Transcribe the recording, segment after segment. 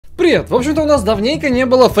Привет! В общем-то, у нас давненько не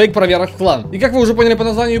было фейк-проверок в клан. И как вы уже поняли по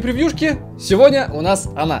названию превьюшки, сегодня у нас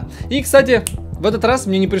она. И, кстати, в этот раз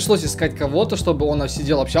мне не пришлось искать кого-то, чтобы он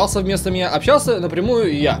сидел, общался вместо меня. Общался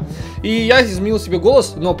напрямую я. И я изменил себе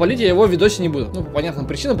голос, но палить я его в видосе не буду. Ну, по понятным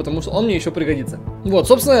причинам, потому что он мне еще пригодится. Вот,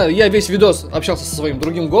 собственно, я весь видос общался со своим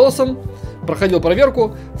другим голосом, проходил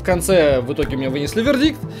проверку. В конце, в итоге, мне вынесли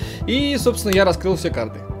вердикт. И, собственно, я раскрыл все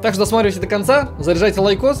карты. Так что досматривайте до конца, заряжайте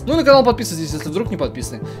лайкос. Ну и на канал подписывайтесь, если вдруг не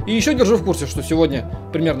подписаны. И еще держу в курсе, что сегодня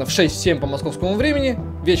примерно в 6-7 по московскому времени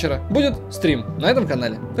вечера будет стрим на этом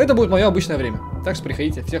канале. Это будет мое обычное время. Так что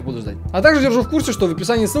приходите, всех буду ждать. А также держу в курсе, что в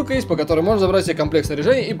описании ссылка есть, по которой можно забрать себе комплект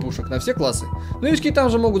снаряжения и пушек на все классы. Новички там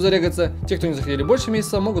же могут зарегаться. Те, кто не заходили больше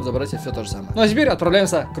месяца, могут забрать себе все то же самое. Ну а теперь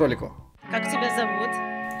отправляемся к ролику. Как тебя зовут?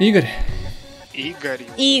 Игорь. Игорь.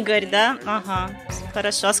 Игорь, да? Ага.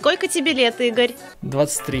 Хорошо. А сколько тебе лет, Игорь?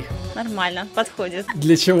 23. Нормально, подходит.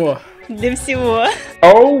 Для чего? Для всего.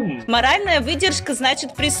 Моральная выдержка,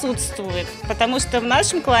 значит, присутствует. Потому что в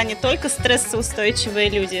нашем клане только стрессоустойчивые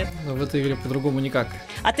люди. Но в этой игре по-другому никак.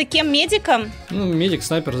 А ты кем, медиком? Ну, медик,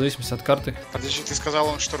 снайпер, в зависимости от карты. Подожди, ты сказал,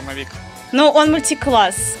 он штурмовик. Ну, он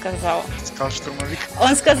мультикласс сказал. Сказал штурмовик.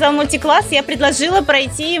 Он сказал мультикласс, я предложила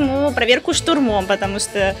пройти ему проверку штурмом, потому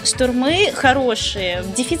что штурмы хорошие,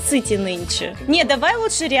 в дефиците нынче. Не, давай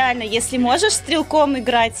лучше реально, если можешь стрелком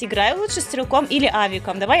играть, играй лучше стрелком или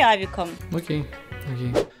авиком. Давай авиком. Окей,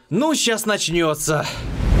 окей. Ну, сейчас начнется.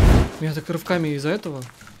 Меня так рывками из-за этого,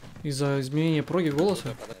 из-за изменения проги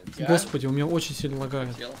голоса. Господи, у меня очень сильно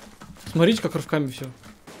лагает. Смотрите, как рывками все.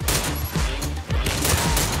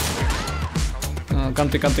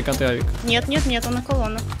 Канты, авик. Нет, он на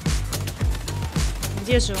колоннах.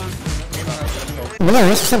 Где же он?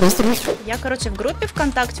 Я, короче, в группе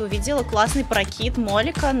ВКонтакте увидела классный прокид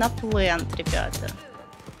Молика на плент, ребята.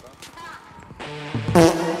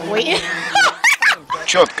 Ой.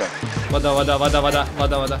 Четко. Вода.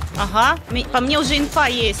 Ага, по мне уже инфа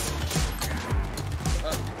есть.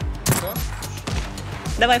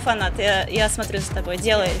 Давай, фанат, я смотрю за тобой.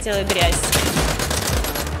 Делай грязь.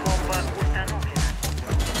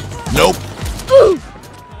 Nope.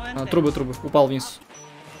 Трубы, упал вниз.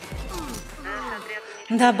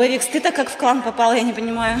 Да, Бэвикс, ты-то как в клан попал, я не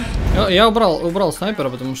понимаю. Я убрал снайпера,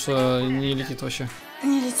 потому что не летит вообще.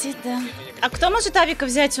 Не летит, да. А кто может авика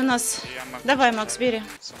взять у нас? Давай, Макс, бери.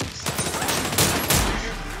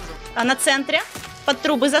 А на центре? Под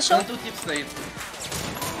трубы зашел? Тут тип стоит.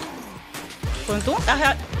 Пункту?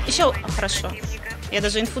 Ага, еще хорошо. Я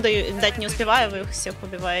даже инфу дать не успеваю, вы их всех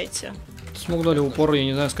убиваете. Смог дали упор, я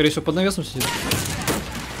не знаю, скорее всего под навесом сидит.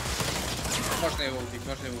 Можно его убить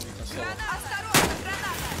на соло.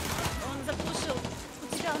 Он запушил.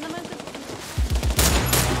 У тебя на моем...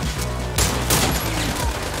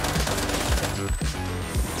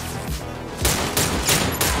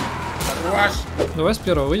 Хорош. Давай с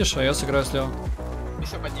первого выйдешь, а я сыграю слева.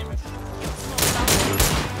 Еще поднимешь.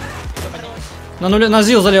 На нуле, на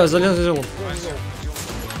зил залез.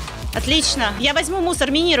 Отлично. Я возьму мусор,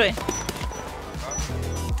 минируй.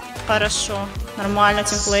 Хорошо. Нормально,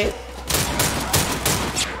 тимплей.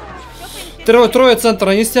 Трое центр,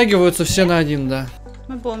 они стягиваются все на один, да.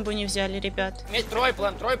 Мы бомбу не взяли, ребят. Трой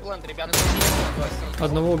план, ребята.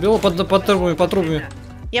 Одного убил под трубами.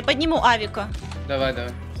 Я подниму авика. Давай.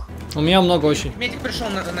 У меня много очень. Медик пришел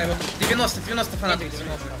на его. 90 фанатов.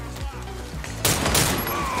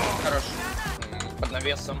 Хорош. Под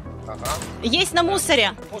навесом. Ага. Есть на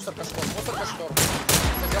мусоре. Мусорка шторм.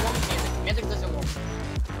 Зазелом медик зазелом.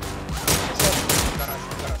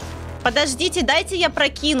 Подождите, дайте я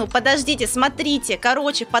прокину. Подождите, смотрите.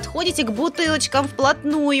 Короче, подходите к бутылочкам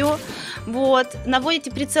вплотную. Вот. Наводите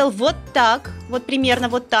прицел вот так. Вот примерно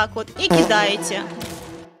вот так вот. И кидаете.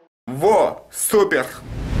 Во, супер!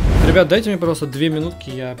 Ребят, дайте мне, пожалуйста, 2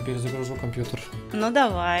 минутки, я перезагружу компьютер. Ну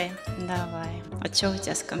давай. А что у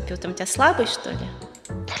тебя с компьютером? У тебя слабый, что ли?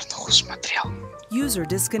 Порнуху смотрел. User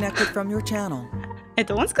disconnected from your channel.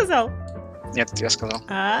 Это он сказал? Нет, я сказал.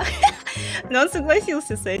 Но он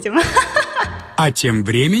согласился с этим. А тем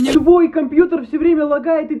временем... Твой компьютер все время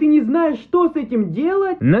лагает, и ты не знаешь, что с этим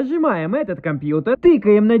делать? Нажимаем этот компьютер,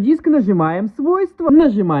 тыкаем на диск, нажимаем свойства,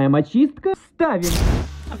 нажимаем очистка, ставим.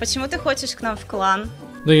 А почему ты хочешь к нам в клан?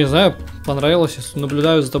 Да не знаю, понравилось,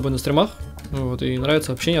 наблюдаю за тобой на стримах. Вот, и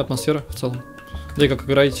нравится общение, атмосфера в целом. Да и как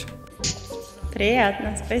играете.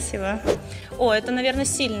 Приятно, спасибо. О, это, наверное,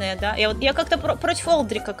 сильные, да? Я как-то против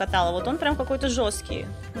Олдрика катала, вот он прям какой-то жесткий.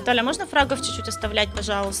 Наталья, можно фрагов чуть-чуть оставлять,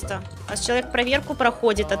 пожалуйста? А человек проверку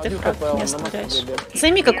проходит, а ты фраг не оставляешь.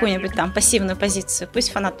 Займи какую-нибудь там пассивную позицию,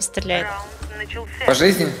 пусть фанат постреляет. По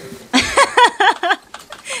жизни?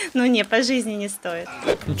 Ну не, по жизни не стоит.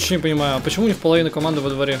 Ничего не понимаю, а почему у них половина команды во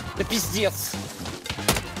дворе? Да пиздец.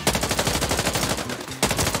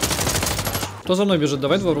 Кто за мной бежит?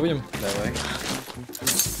 Давай двор выйдем. Давай.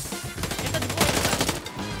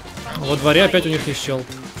 Во дворе опять у них есть чел.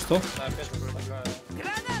 Что? Опять такая.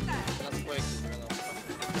 На спойке.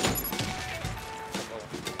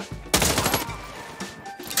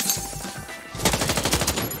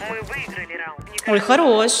 Ой,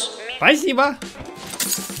 хорош. Спасибо.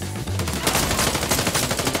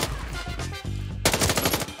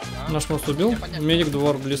 Наш мост убил. Медик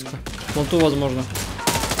двор близко. Вон ту возможно.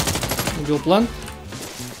 Убил план.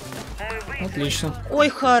 Отлично. Ой,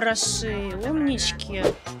 хороши, умнички.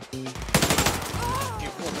 Что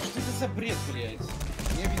это за бред, блядь?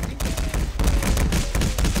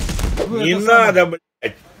 Не надо,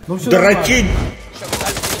 блядь. Ну, Дрочить.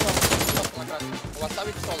 У вас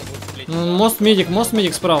ставить соло будет влить. мост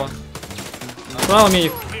медик справа. Справа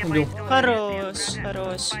медик убил. Хорош,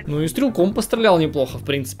 хорош. Ну и стрелком пострелял неплохо, в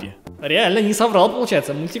принципе. Реально не соврал,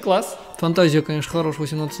 получается, мультикласс. Фантазия, конечно, хорош,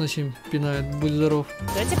 18/7 пинает, будь здоров.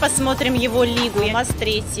 Давайте посмотрим его лигу. У нас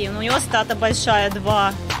третий. У него стата большая,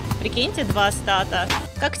 2. Прикиньте, 2 стата.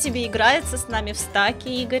 Как тебе играется с нами в стаке,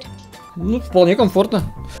 Игорь? Ну, вполне комфортно.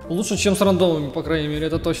 Лучше, чем с рандомами, по крайней мере,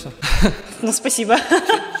 это точно. Ну, спасибо.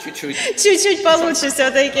 Чуть-чуть. Чуть-чуть получше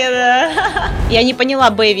все-таки, да. Я не поняла,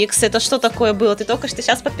 Бэйвикс, это что такое было? Ты только что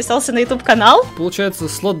сейчас подписался на YouTube канал? Получается,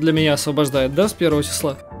 слот для меня освобождает, да, с 1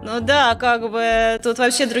 числа? Ну да, как бы тут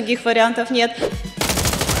вообще других вариантов нет.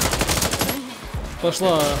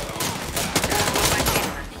 Пошла.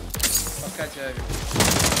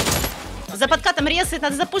 За подкатом резает,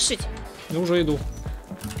 надо запушить. Ну, уже иду.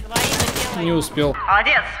 Давай, Игорь, делай. Не успел.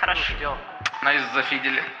 Молодец, хорошо. Найс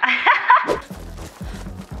зафидели.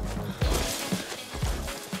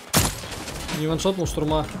 Не ваншотнул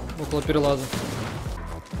штурма около перелаза.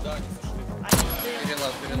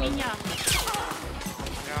 Меня.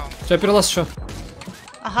 У тебя перелаз еще.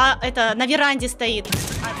 Ага, это на веранде стоит.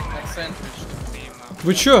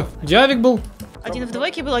 Вы чё? Диавик был? Один в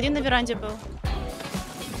двойке был, один на веранде был.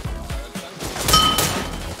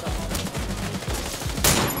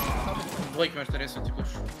 Двойки может рисовать будешь.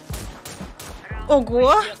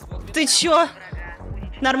 Ого! Ты чё?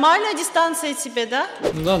 Нормальная дистанция тебе, да?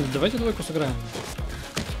 Ну да, давайте двойку сыграем.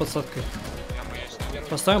 С подсадкой.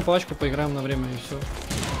 Поставим пачку, поиграем на время и все.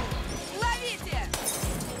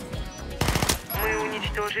 Мы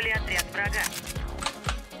уничтожили отряд врага.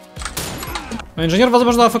 А инженер,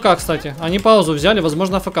 возможно, АФК, кстати. Они паузу взяли,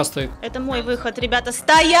 возможно, АФК стоит. Это мой выход, ребята.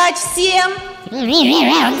 Стоять всем!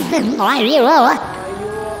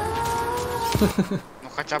 Ну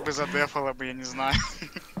хотя бы задефало бы, я не знаю.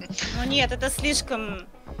 Ну нет, это слишком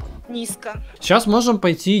низко. Сейчас можем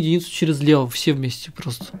пойти единицу через лево, все вместе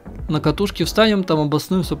просто. На катушке встанем, там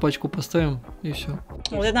обоснуем, пачку поставим и все.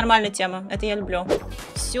 Вот это нормальная тема, это я люблю.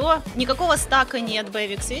 Все, никакого стака нет,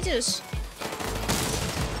 Бэйвикс, видишь?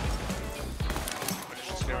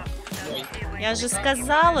 Я же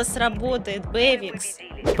сказала, сработает, Бэйвикс.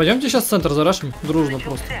 Пойдемте сейчас в центр зарашим, дружно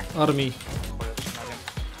просто, армией.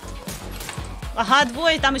 Ага,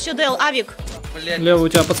 двое, там еще Дэл, Авик. Лево у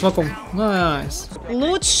тебя под смоком. Найс.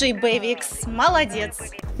 Лучший Бэйвикс, молодец.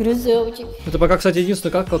 Это пока, кстати,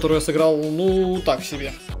 единственная катка, которую я сыграл, ну, так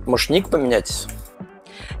себе. Может, ник поменять?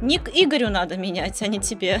 Ник Игорю надо менять, а не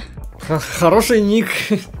тебе. Хороший ник.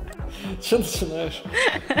 Че начинаешь?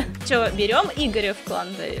 Че, берем Игоря в клан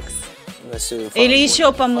Бэйвикс? Если Или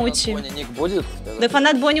еще помучим? Фанат Бони ник будет? Да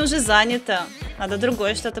фанат Бони уже занято. Надо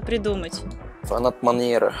другое что-то придумать. Фанат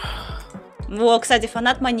манеры. Во, кстати,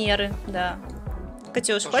 фанат манеры, да.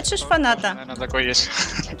 Катюш, хочешь фаната? Наверное, такой есть.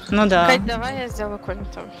 Ну да. Кать, давай я сделаю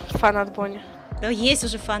какой-нибудь там фанат Бони. Да есть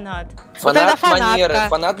уже фанат. Фанат фанатка. манеры,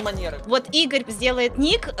 фанат манеры. Вот Игорь сделает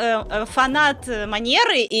ник, фанат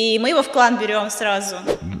манеры, и мы его в клан берем сразу.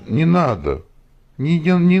 Не надо.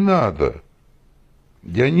 Не надо.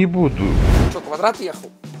 Я не буду. Что, квадрат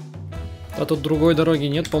ехал? А тут другой дороги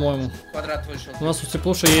нет, по-моему. Квадрат вышел. У нас у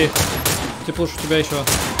Теплуши есть. Теплуш, у тебя еще.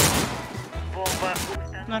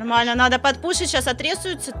 Нормально, надо подпушить, сейчас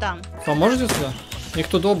отрезаются там. Поможете сюда? Их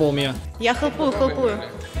тут оба у меня. Я хелпую.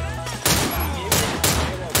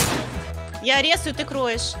 Я резаю, ты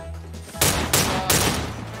кроешь.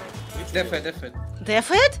 Дефет.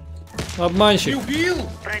 Дефет? Обманщик. Убил!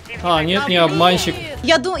 А, нет, не обманщик.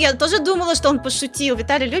 Я тоже думала, что он пошутил.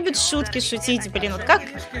 Виталий любит шутки шутить, блин. Вот как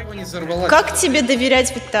Его не взорвала. как тебе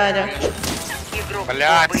доверять, Виталя?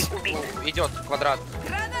 Блять. Идет квадрат.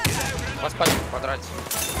 Вас поднял в квадрате.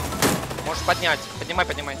 Можешь поднять. Поднимай.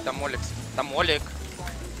 Там Олег.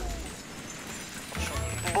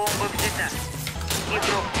 Бомба взята.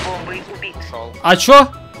 Игрок с бомбой убит. Ушел. А чё?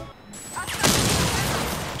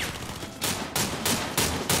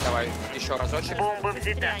 Давай, еще разочек. Бомба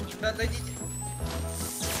взята. Да, дойдите.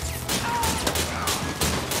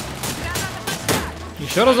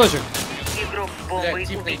 Еще разочек. Игрок с бомбой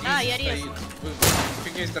убит. А, я резал.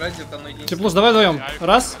 Теплуш, давай вдвоем.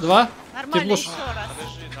 Раз, два. Нормально, Теплуш. еще раз.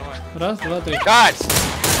 Раз, два, три. Кать!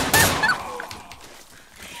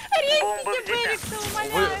 Бомба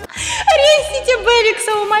взята. Резните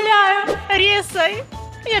Бэвикса, умоляю. Резай.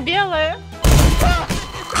 Я белая.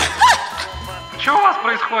 Что у вас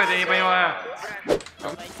происходит, я не понимаю.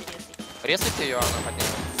 Резайте ее, она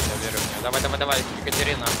поднимет. Я верю в нее. Давай, давай, давай,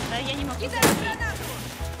 Екатерина. Да, я не могу.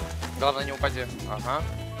 Главное, не упади. Ага.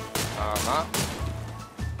 Ага.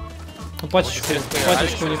 Ну, пачечку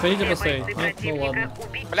не хотите поставить? Нет? Ну ладно.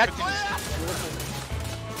 Блядь.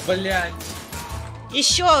 Блядь.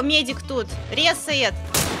 Еще медик тут. Резает.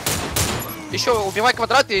 Еще убивай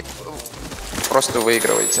квадрат и просто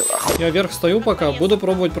выигрывайте. Я вверх стою пока, буду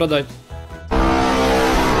пробовать продать.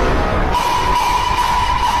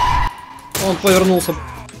 Он повернулся.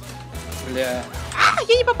 Бля. А,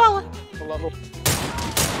 я не попала. Вот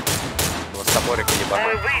топорик Мы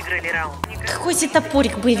ебаный. выиграли раунд. Какой тебе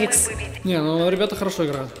топорик, Бэвикс? Не, ну ребята хорошо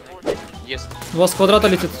играют. Есть. У вас с квадрата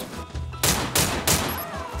летит.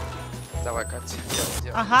 Давай, Катя.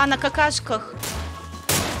 Делай. Ага, на какашках.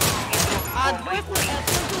 А двойку я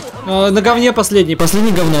отведу. На говне последний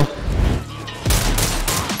говно.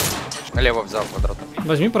 Налево взял квадрат.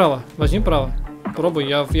 Возьми право, возьми право. Пробуй,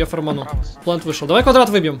 я форману. Плант вышел. Давай квадрат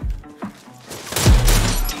выбьем.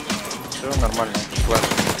 Все нормально. Ладно.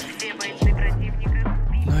 Все бойцы противника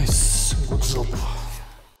убиты. Найс, good job.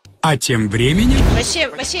 А тем временем... Вообще,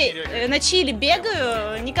 на чили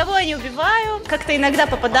бегаю, никого я не убиваю. Как-то иногда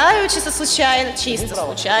попадаю чисто случайно.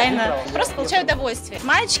 Просто получаю удовольствие.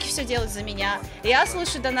 Мальчики все делают за меня. Я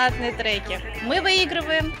слушаю донатные треки. Мы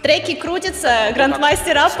выигрываем. Треки крутятся,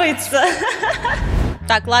 грандмастер апается.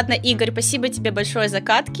 Так, ладно, Игорь, спасибо тебе большое за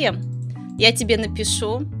катки. Я тебе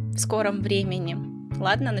напишу в скором времени.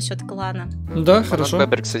 Ладно, насчет клана. Да, хорошо.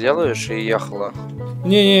 Бэбрикса делаешь и ехала.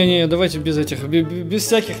 Не, давайте без этих, без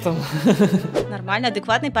всяких там. Нормально,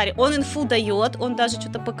 адекватный парень. Он инфу дает, он даже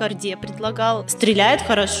что-то по карде предлагал. Стреляет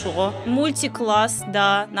хорошо. Мультикласс,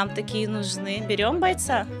 да, нам такие нужны. Берем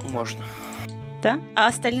бойца? Можно. Да? А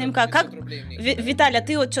остальным как? Виталий, а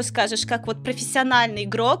ты вот что скажешь, как вот профессиональный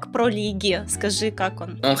игрок про лиги? Скажи, как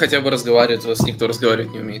он? Он хотя бы разговаривает, у вас никто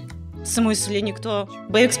разговаривать не умеет. В смысле никто?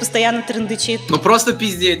 Бэвикс постоянно трендычит. Ну просто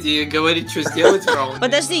пиздеть и говорить, что сделать в раунде.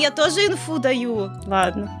 Подожди, я тоже инфу даю.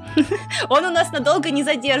 Ладно. Он у нас надолго не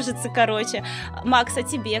задержится, короче. Макс, а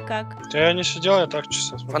тебе как? Да я не сидел, я так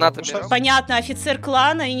часа смотрел. Фанаты Понятно, офицер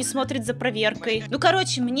клана и не смотрит за проверкой. Ну,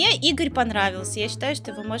 короче, мне Игорь понравился. Я считаю, что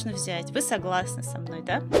его можно взять. Вы согласны со мной,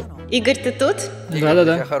 да? Игорь, ты тут?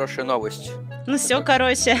 Да. Хорошая новость. Ну все,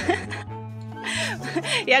 короче.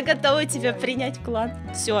 Я готова тебя принять в клан.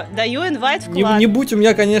 Все, даю инвайт в клан. Не будь у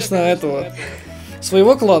меня, конечно, этого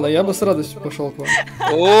своего клана, я бы с радостью пошел к вам.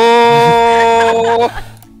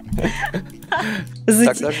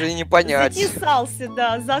 Так даже и не понять. Затесался,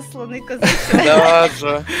 да, засланный казачок.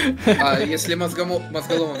 Даже. А если мозголома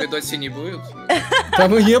в видосе не будет?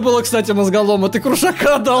 Там и не было, кстати, мозголома, ты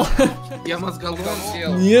крушака дал. Я мозголом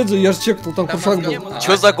сел. Нет же, я же чекнул, там крушак был.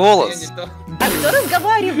 Чё за голос? А кто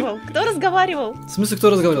разговаривал? Кто разговаривал? В смысле, кто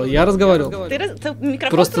разговаривал? Я разговаривал. Микрофон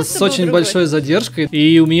Просто с был очень другой. большой задержкой.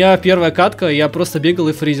 И у меня первая катка, я просто бегал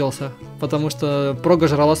и фризился. Потому что прога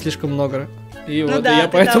жрала слишком много. И Ну вот да, я ты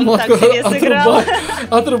поэтому там так себе сыграл.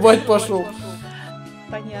 отрубать пошел.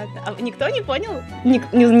 Понятно. А никто не понял?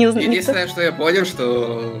 Единственное, что я понял,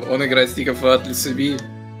 что он играет стиков от Люцеби.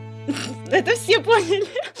 Это все поняли.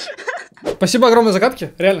 Спасибо огромное за катки,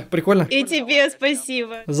 реально, прикольно. И тебе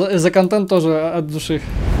спасибо. За контент тоже от души.